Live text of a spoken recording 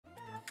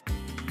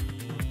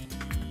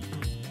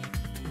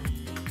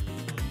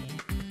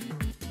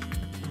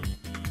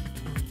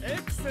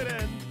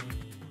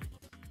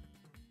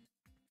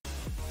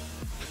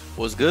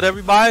What's good,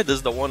 everybody? This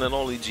is the one and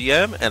only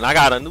GM, and I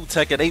got a new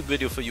Tekken 8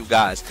 video for you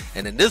guys.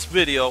 And in this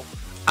video,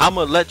 I'm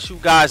gonna let you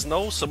guys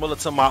know, similar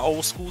to my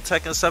old school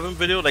Tekken 7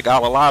 video that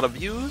got a lot of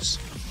views,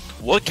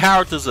 what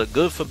characters are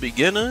good for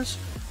beginners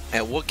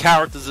and what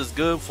characters is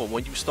good for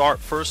when you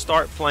first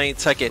start playing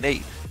Tekken 8.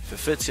 If it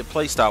fits your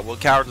playstyle,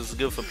 what characters are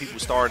good for people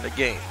starting the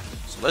game.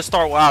 So let's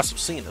start with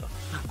Azucena.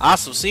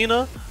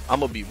 Azucena, I'm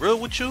gonna be real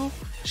with you,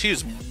 she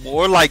is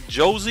more like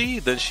Josie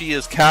than she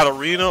is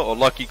Katarina or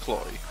Lucky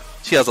Chloe.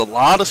 She has a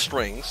lot of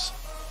strings,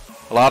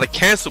 a lot of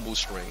cancelable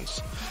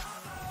strings,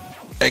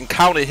 and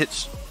counter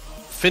hits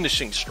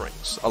finishing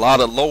strings. A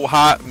lot of low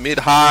high, mid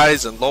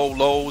highs and low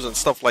lows and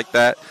stuff like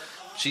that.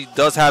 She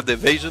does have the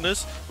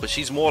evasiveness, but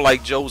she's more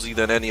like Josie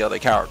than any other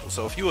character.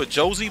 So if you're a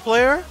Josie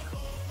player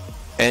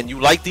and you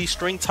like these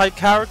string type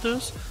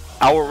characters,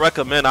 I would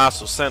recommend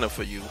Azucena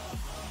for you,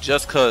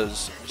 just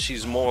because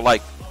she's more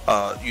like,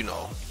 you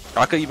know,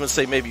 I could even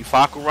say maybe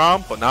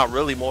Fakuram, but not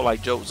really, more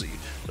like Josie.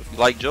 So if you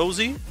like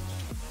Josie,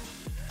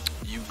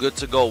 you good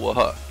to go with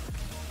her.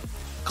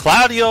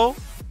 Claudio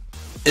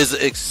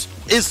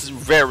is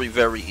very,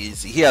 very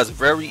easy. He has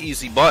very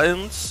easy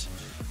buttons.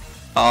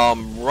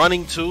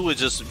 Running 2 is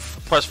just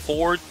press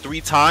forward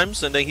 3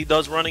 times and then he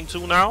does running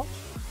 2 now.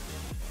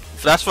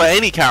 That's for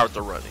any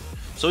character running.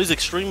 So he's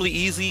extremely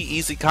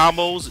easy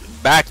combos.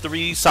 Back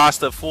 3, side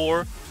step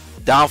 4,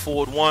 down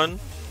forward 1,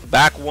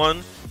 back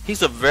 1.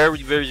 He's a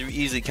very, very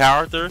easy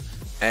character,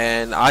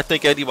 and I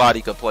think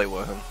anybody could play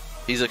with him.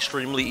 He's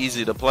extremely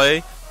easy to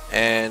play,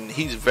 and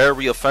he's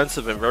very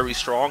offensive and very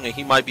strong, and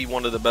he might be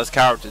one of the best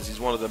characters.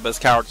 He's one of the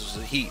best characters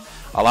in Heat.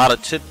 A lot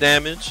of chip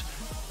damage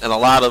and a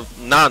lot of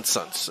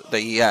nonsense that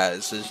he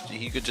has.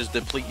 He could just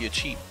deplete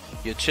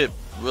your chip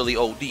really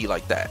OD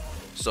like that.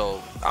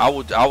 So I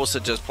would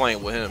suggest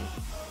playing with him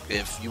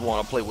if you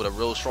want to play with a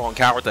real strong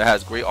character that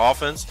has great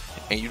offense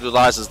and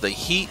utilizes the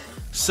Heat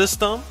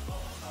system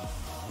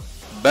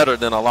better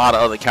than a lot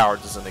of other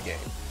characters in the game.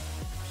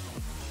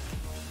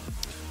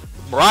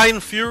 Brian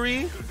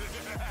Fury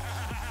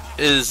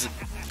is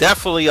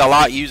definitely a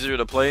lot easier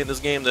to play in this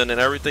game than in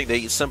everything.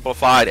 They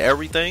simplified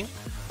everything.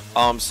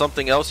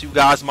 Something else you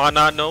guys might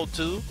not know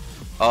too,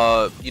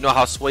 you know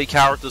how sway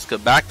characters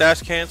could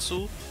backdash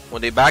cancel?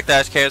 When they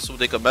backdash cancel,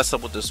 they could mess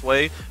up with the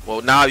sway.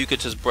 Well, now you could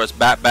just press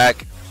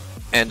back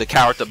and the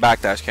character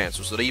backdash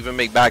cancel. So they even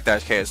make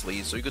backdash cancel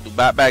easy. So you could do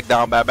back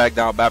down,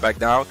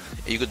 and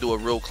you could do a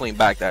real clean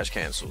backdash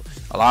cancel.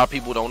 A lot of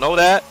people don't know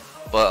that,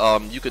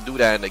 but you could do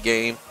that in the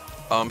game.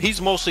 He's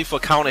mostly for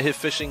counter hit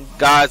fishing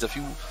guys. If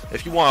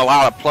you want a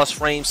lot of plus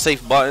frame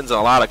safe buttons and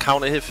a lot of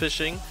counter hit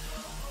fishing,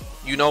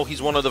 you know,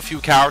 he's one of the few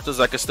characters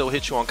that can still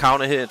hit you on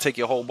counter hit and take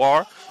your whole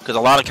bar, because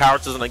a lot of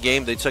characters in the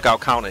game, they took out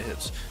counter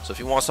hits. So if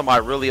you want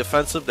somebody really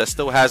offensive that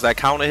still has that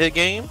counter hit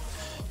game,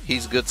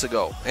 he's good to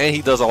go. And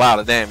he does a lot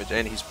of damage,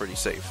 and he's pretty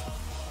safe.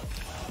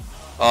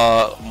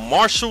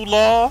 Martial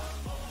Law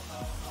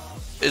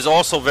is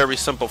also very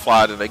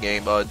simplified in the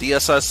game.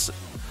 DSS,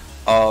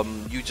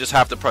 you just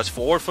have to press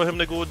forward for him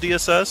to go with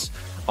DSS.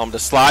 The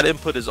slide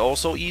input is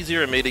also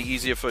easier and made it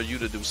easier for you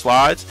to do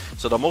slides.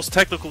 So the most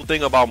technical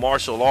thing about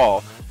Martial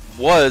Law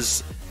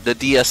was the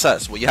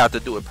DSS, where you have to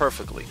do it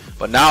perfectly.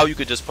 But now you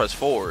could just press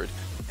forward,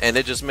 and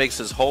it just makes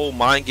his whole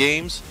mind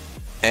games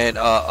and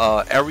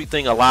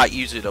everything a lot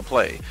easier to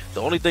play.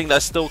 The only thing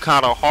that's still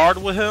kind of hard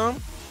with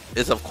him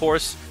is, of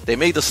course, they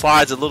made the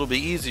slides a little bit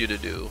easier to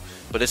do,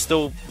 but it's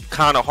still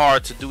kind of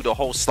hard to do the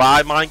whole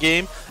slide mind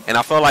game, and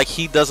I feel like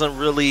he doesn't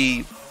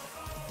really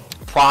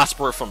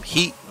prosper from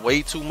Heat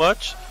way too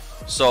much.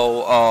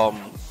 So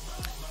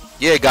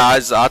yeah,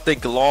 guys, I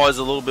think Law is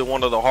a little bit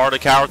one of the harder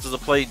characters to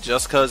play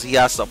just because he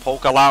has to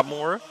poke a lot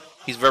more.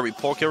 He's very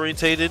poke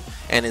orientated,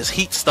 and his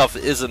Heat stuff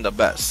isn't the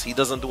best. He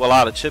doesn't do a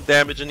lot of chip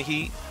damage in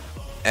Heat,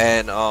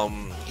 and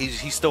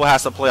he still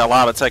has to play a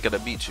lot of Tekken to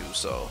beat you.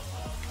 So,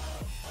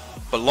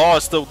 but Law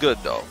is still good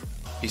though.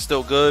 He's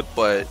still good,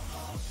 but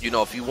you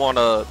know, if you want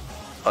a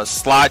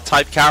slide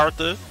type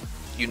character,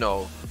 you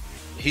know,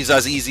 he's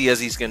as easy as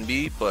he's can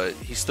be, but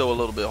he's still a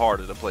little bit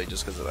harder to play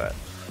just because of that.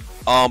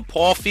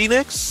 Paul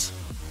Phoenix,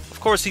 of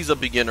course, he's a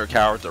beginner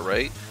character,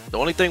 right? The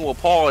only thing with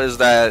Paul is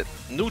that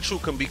neutral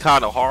can be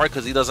kind of hard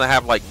because he doesn't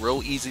have like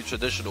real easy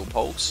traditional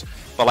pokes.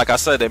 But like I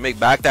said, they make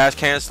backdash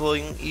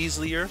canceling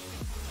easier,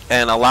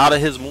 and a lot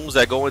of his moves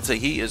that go into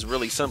Heat is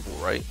really simple,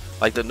 right?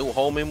 Like the new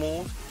homing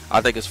move,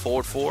 I think it's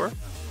forward 4.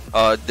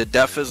 The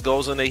Death Fist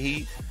goes into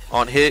Heat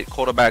on hit.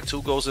 Quarterback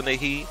 2 goes into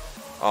Heat.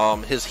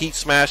 His Heat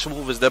smash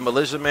move is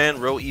Demolition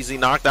Man, real easy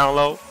knockdown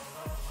low.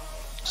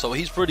 So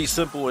he's pretty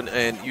simple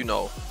and you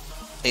know,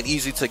 and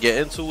easy to get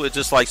into. It's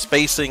just like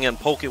spacing and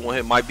poking with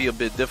him might be a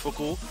bit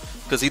difficult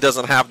because he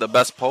doesn't have the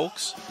best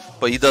pokes,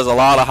 but he does a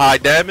lot of high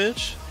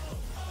damage,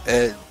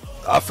 and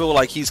I feel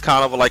like he's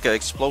kind of like an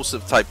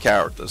explosive type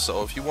character.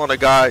 So if you want a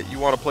guy, you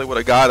want to play with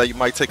a guy that you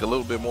might take a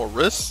little bit more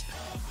risks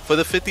for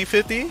the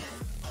 50-50,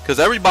 because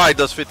everybody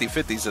does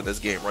 50-50s in this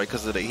game, right?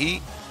 Because of the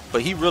Heat.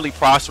 But he really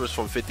prospers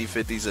from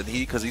 50-50s in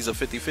Heat because he's a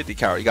 50-50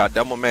 character. He got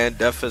Demo Man,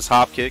 Death Fist,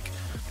 Hop Kick.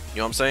 You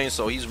know what I'm saying?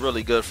 So he's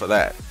really good for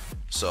that.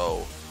 So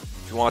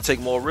if you want to take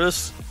more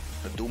risks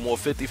and do more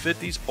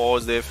 50-50s, Paul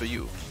is there for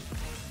you.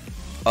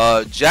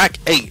 Jack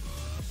 8,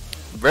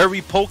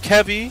 very poke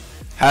heavy,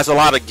 has a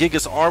lot of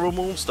Gigas armor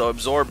moves to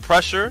absorb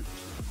pressure.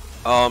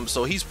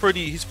 So he's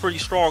pretty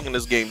strong in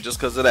this game just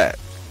because of that.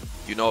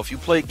 You know, if you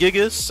play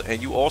Gigas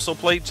and you also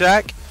play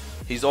Jack,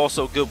 he's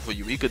also good for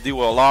you. He could deal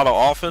with a lot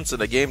of offense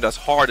in a game that's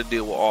hard to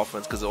deal with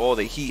offense because of all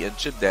the heat and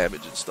chip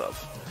damage and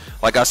stuff.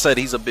 Like I said,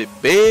 he's a bit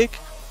big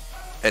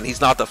and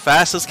he's not the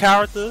fastest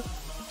character,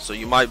 so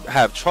you might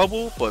have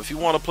trouble. But if you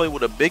want to play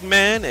with a big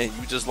man and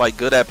you just like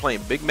good at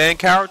playing big man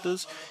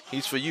characters,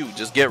 he's for you.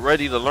 Just get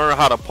ready to learn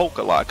how to poke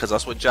a lot, because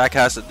that's what Jack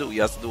has to do. He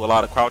has to do a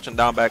lot of crouching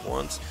down back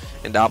ones,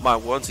 and down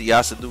back ones he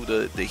has to do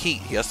the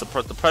heat. He has to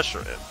put the pressure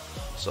in.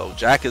 So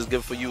Jack is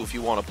good for you if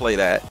you want to play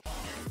that.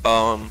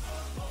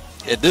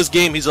 In this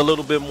game he's a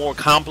little bit more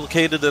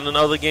complicated than in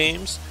other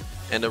games,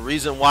 and the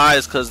reason why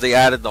is because they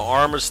added the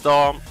armor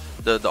stomp,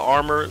 the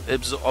armor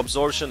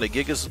absorption, the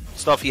Gigas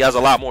stuff. He has a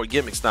lot more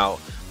gimmicks now,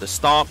 the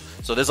stomp,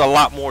 so there's a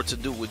lot more to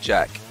do with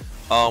Jack.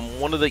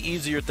 One of the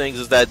easier things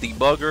is that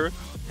debugger,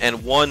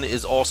 and one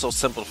is also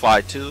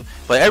simplified too,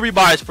 but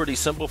everybody's pretty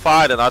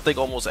simplified, and I think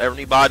almost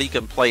everybody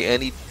can play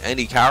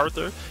any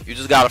character. You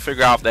just got to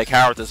figure out if that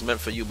character is meant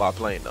for you by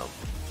playing them.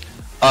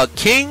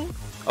 King,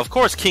 of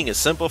course King is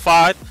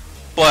simplified,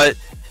 but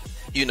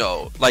you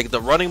know, like the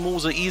running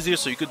moves are easier,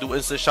 so you could do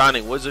instant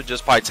shining wizard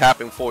just by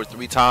tapping forward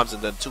 3 times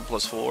and then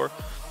 2+4.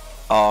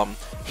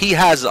 He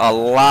has a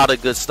lot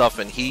of good stuff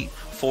in heat,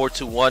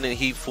 4-2-1 in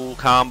heat, full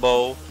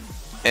combo,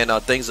 and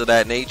things of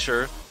that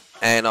nature.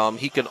 And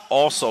he can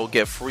also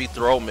get free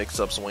throw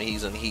mix-ups when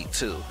he's in heat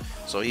too.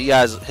 So he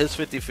has his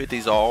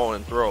 50-50s are all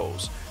in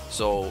throws.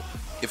 So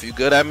if you're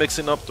good at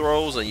mixing up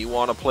throws and you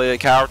want to play a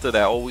character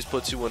that always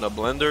puts you in a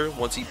blender,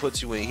 once he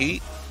puts you in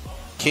heat,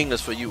 King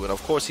is for you. And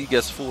of course he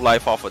gets full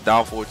life off of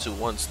down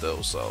 4-2-1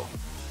 still. So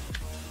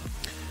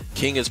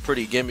King is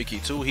pretty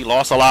gimmicky too. He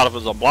lost a lot of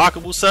his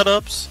unblockable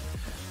setups,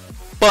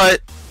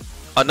 but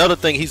another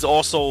thing, he's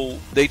also,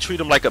 they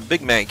treat him like a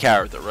big man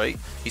character, right?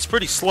 He's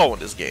pretty slow in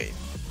this game.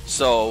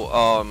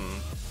 So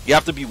you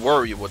have to be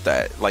worried with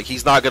that. Like,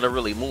 he's not going to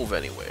really move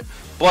anywhere.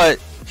 But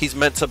he's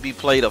meant to be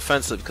played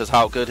offensive because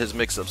how good his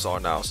mix-ups are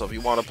now. So if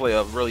you want to play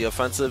a really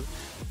offensive,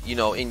 you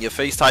know,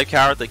 in-your-face type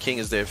character, King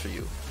is there for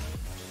you.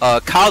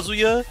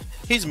 Kazuya,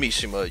 he's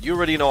Mishima. You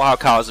already know how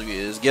Kazuya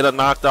is. Get a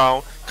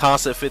knockdown,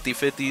 constant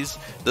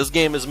 50-50s. This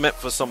game is meant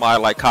for somebody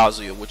like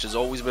Kazuya, which has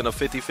always been a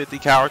 50-50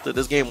 character.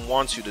 This game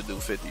wants you to do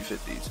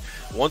 50-50s.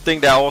 One thing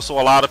that also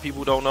a lot of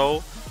people don't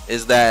know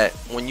is that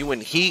when you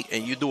in heat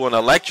and you do an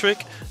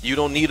electric, you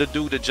don't need to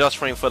do the just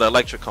frame for the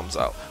electric comes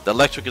out. The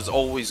electric is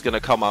always going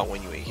to come out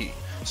when you in heat.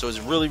 So it's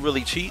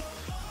really cheap.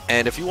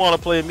 And if you want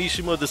to play a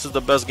Mishima, this is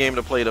the best game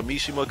to play the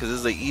Mishima, because this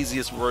is the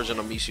easiest version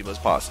of Mishima as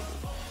possible.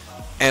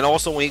 And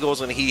also when he goes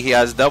in heat, he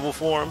has Devil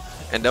Form.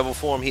 And Devil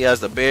Form, he has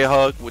the Bear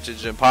Hug, which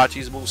is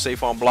Jinpachi's move,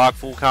 safe on block,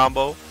 full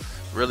combo.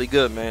 Really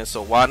good, man.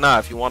 So why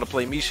not? If you want to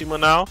play Mishima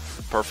now,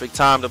 perfect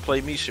time to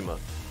play Mishima.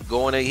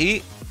 Go in a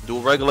heat, do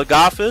a regular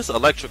Gothis,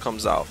 electric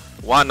comes out.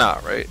 Why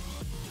not, right?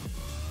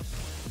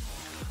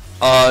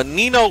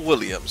 Nina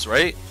Williams,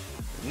 right?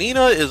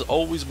 Nina has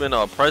always been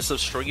an oppressive,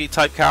 stringy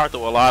type character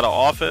with a lot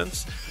of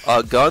offense.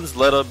 Guns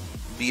let her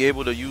be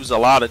able to use a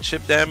lot of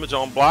chip damage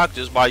on block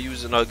just by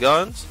using her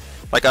guns.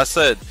 Like I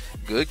said,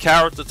 good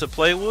character to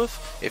play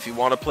with if you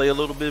want to play a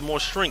little bit more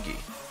stringy.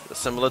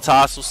 Similar to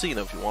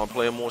Asusina if you want to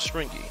play a more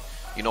stringy.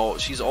 You know,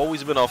 she's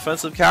always been an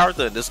offensive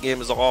character, and this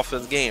game is an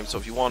offense game. So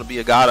if you want to be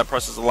a guy that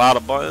presses a lot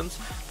of buttons,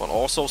 but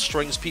also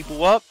strings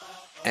people up,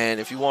 and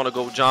if you want to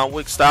go John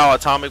Wick style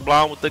Atomic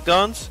Blonde with the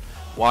guns,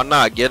 why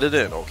not? Get it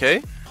in,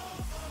 okay?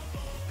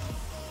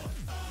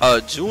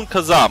 Jun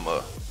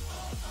Kazama.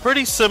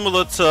 Pretty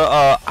similar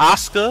to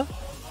Asuka,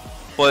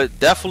 but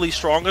definitely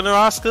stronger than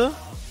Asuka.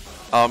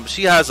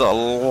 She has a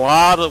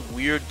lot of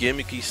weird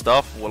gimmicky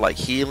stuff with like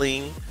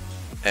healing,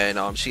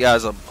 and she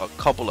has a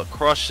couple of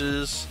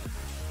crushes.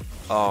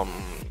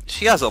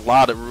 She has a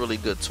lot of really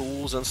good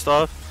tools and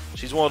stuff.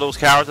 She's one of those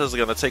characters that's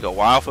going to take a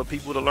while for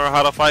people to learn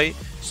how to fight.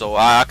 So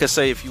I could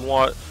say if you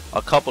want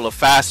a couple of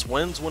fast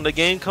wins when the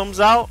game comes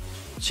out,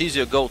 she's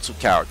your go-to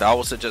character. I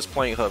would suggest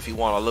playing her if you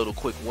want a little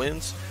quick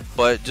wins.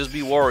 But just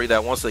be worried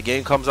that once the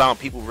game comes out and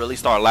people really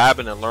start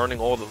labbing and learning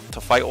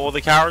to fight all the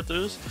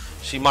characters,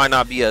 she might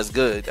not be as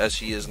good as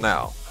she is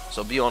now.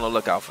 So be on the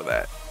lookout for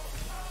that.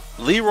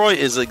 Leroy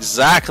is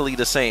exactly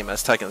the same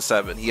as Tekken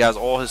 7. He has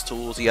all his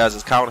tools. He has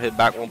his counter hit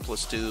back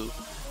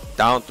 1+2,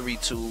 down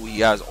 3-2.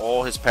 He has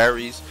all his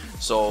parries.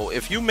 So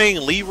if you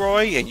main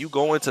Leroy and you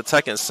go into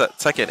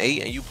Tekken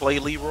 8 and you play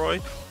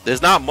Leroy,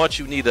 there's not much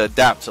you need to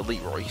adapt to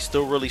Leroy. He's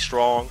still really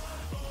strong.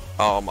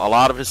 A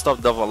lot of his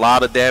stuff does a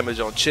lot of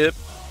damage on chip.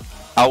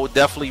 I would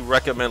definitely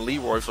recommend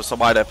Leroy for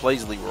somebody that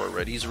plays Leroy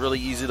already. He's really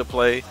easy to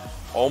play,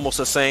 almost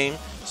the same.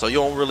 So you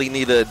don't really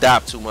need to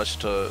adapt too much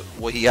to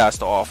what he has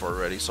to offer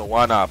already. So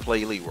why not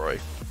play Leroy?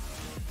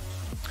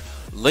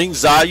 Ling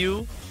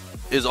Xiaoyu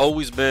has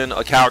always been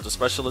a character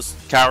specialist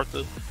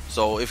character.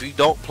 So if you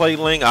don't play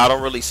Ling, I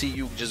don't really see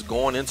you just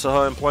going into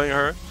her and playing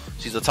her.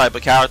 She's the type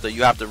of character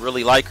you have to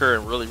really like her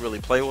and really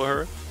play with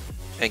her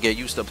and get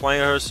used to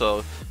playing her.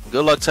 So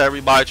good luck to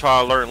everybody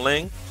trying to learn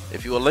Ling.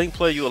 If you're a Ling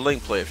player, you're a Ling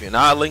player. If you're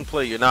not a Ling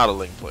player, you're not a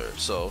Ling player.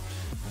 So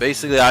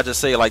basically, I just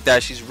say it like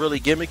that. She's really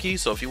gimmicky.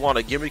 So if you want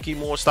a gimmicky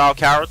more style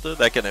character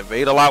that can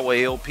invade a lot with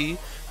AOP,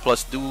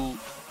 plus do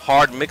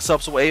hard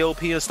mix-ups with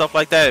AOP and stuff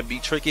like that and be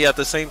tricky at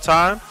the same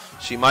time,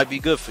 she might be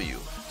good for you.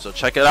 So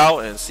check it out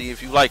and see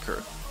if you like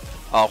her.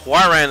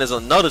 Huayran is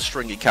another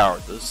stringy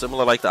character,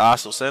 similar like the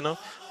Azucena.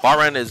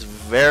 Huayran is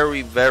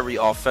very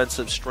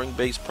offensive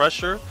string-based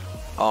pressure,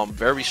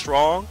 very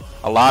strong,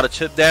 a lot of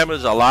chip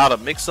damage, a lot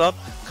of mix-up,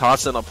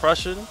 constant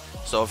oppression.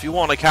 So if you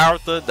want a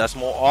character that's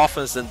more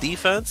offense than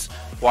defense,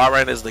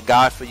 Huayran is the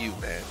guy for you,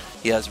 man.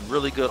 He has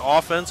really good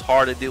offense,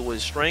 hard to deal with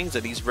strings,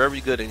 and he's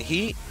very good in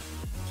heat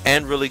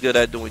and really good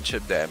at doing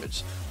chip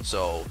damage.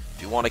 So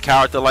if you want a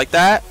character like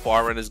that,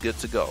 Huayran is good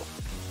to go.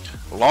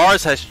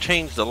 Lars has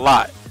changed a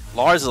lot.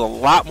 Lars is a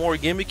lot more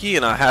gimmicky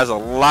and has a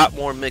lot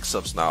more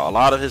mix-ups now. A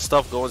lot of his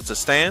stuff goes to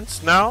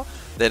stance now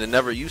that it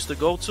never used to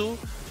go to,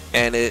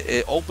 and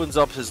it opens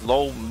up his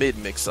low mid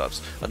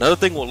mix-ups. Another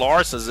thing with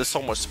Lars is there's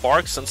so much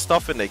sparks and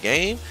stuff in the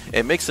game,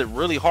 it makes it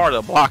really hard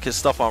to block his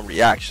stuff on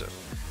reaction.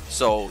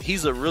 So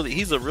he's a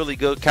really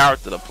good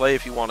character to play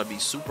if you want to be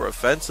super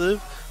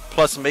offensive,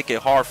 plus make it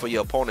hard for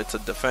your opponent to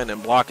defend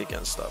and block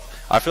against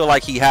stuff. I feel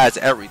like he has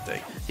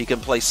everything. He can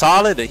play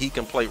solid and he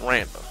can play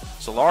random.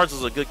 So Lars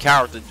is a good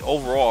character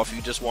overall if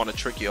you just want to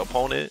trick your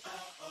opponent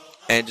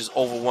and just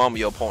overwhelm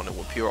your opponent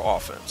with pure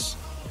offense.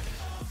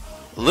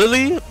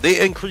 Lily, they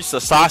increased the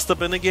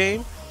sidestep in the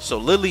game. So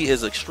Lily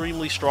is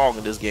extremely strong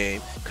in this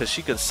game because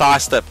she can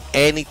sidestep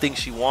anything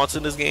she wants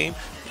in this game.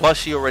 Plus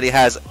she already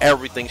has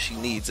everything she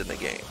needs in the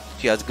game.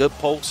 She has good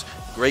pokes,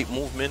 great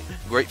movement,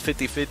 great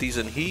 50-50s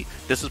in heat.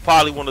 This is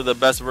probably one of the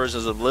best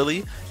versions of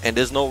Lily, and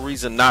there's no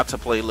reason not to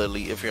play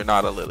Lily if you're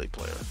not a Lily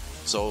player.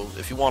 So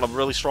if you want a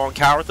really strong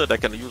character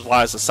that can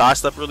utilize the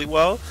sidestep really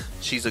well,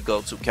 she's a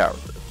go-to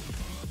character.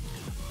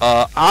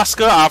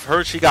 Asuka, I've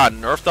heard she got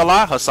nerfed a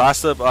lot. Her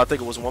sidestep, I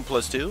think it was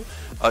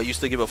 1+2.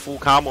 Used to give a full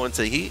combo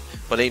into heat,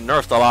 but they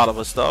nerfed a lot of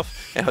her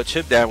stuff, and her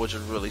chip damage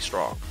was really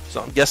strong.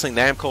 So I'm guessing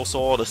Namco saw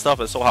all the stuff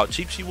and saw how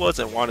cheap she was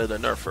and wanted to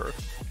nerf her.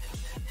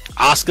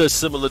 Asuka is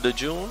similar to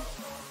June.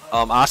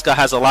 Asuka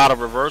has a lot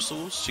of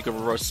reversals. She can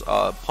reverse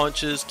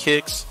punches,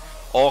 kicks,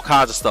 all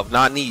kinds of stuff.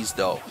 Not knees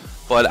though,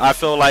 but I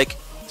feel like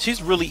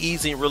she's really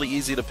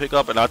easy to pick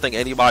up, and I think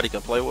anybody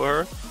can play with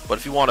her. But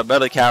if you want a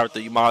better character,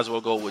 you might as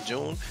well go with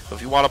June. But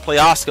if you want to play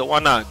Asuka, why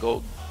not?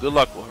 Good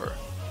luck with her.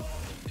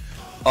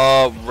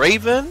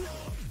 Raven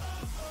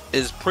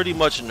is pretty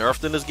much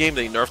nerfed in this game.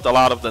 They nerfed a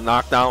lot of the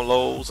knockdown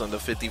lows and the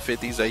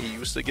 50-50s that he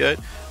used to get,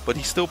 but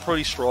he's still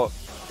pretty strong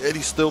and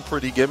he's still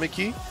pretty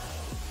gimmicky.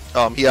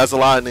 He has a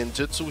lot of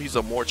ninjutsu. He's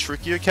a more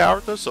trickier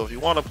character, so if you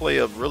want to play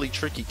a really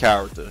tricky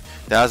character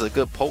that has a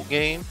good poke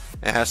game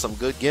and has some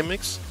good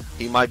gimmicks,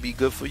 he might be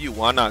good for you.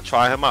 Why not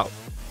try him out?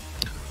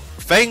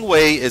 Feng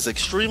Wei is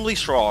extremely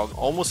strong,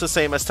 almost the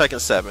same as Tekken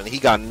 7. He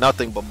got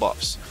nothing but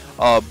buffs.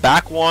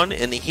 Back one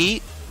in the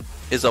heat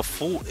is a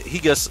full. He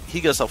gets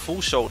a full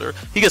shoulder.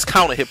 He gets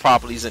counter hit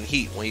properties in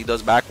heat when he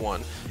does back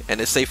one,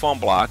 and it's safe on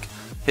block.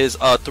 His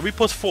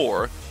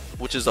 3+4,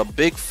 which is a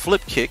big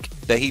flip kick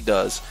that he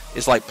does,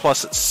 is like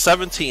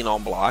 +17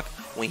 on block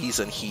when he's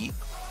in heat.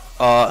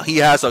 He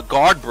has a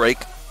guard break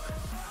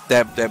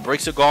that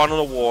breaks a guard on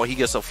the wall. He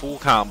gets a full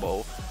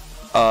combo.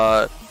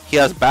 He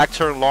has back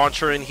turn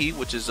launcher in heat,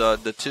 which is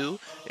the 2,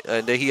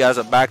 and then he has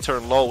a back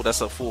turn low.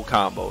 That's a full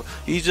combo.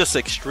 He's just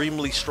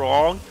extremely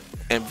strong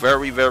and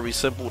very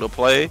simple to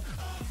play,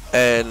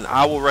 and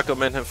I will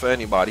recommend him for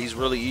anybody. He's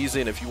really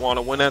easy, and if you want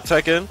to win at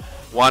Tekken,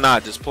 why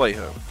not just play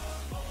him?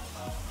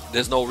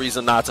 There's no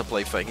reason not to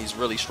play Feng. He's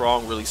really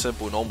strong, really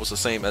simple, and almost the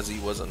same as he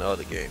was in the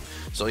other game.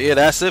 So yeah,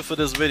 that's it for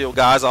this video,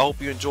 guys. I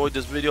hope you enjoyed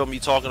this video, me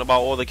talking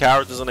about all the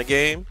characters in the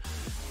game.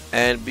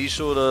 And be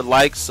sure to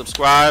like,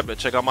 subscribe, and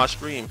check out my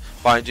stream,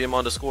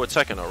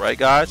 fightinggm_Tekken, alright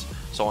guys?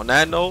 So on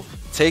that note,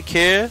 take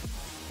care,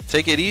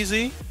 take it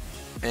easy,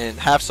 and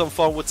have some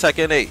fun with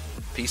Tekken 8.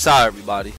 Peace out, everybody.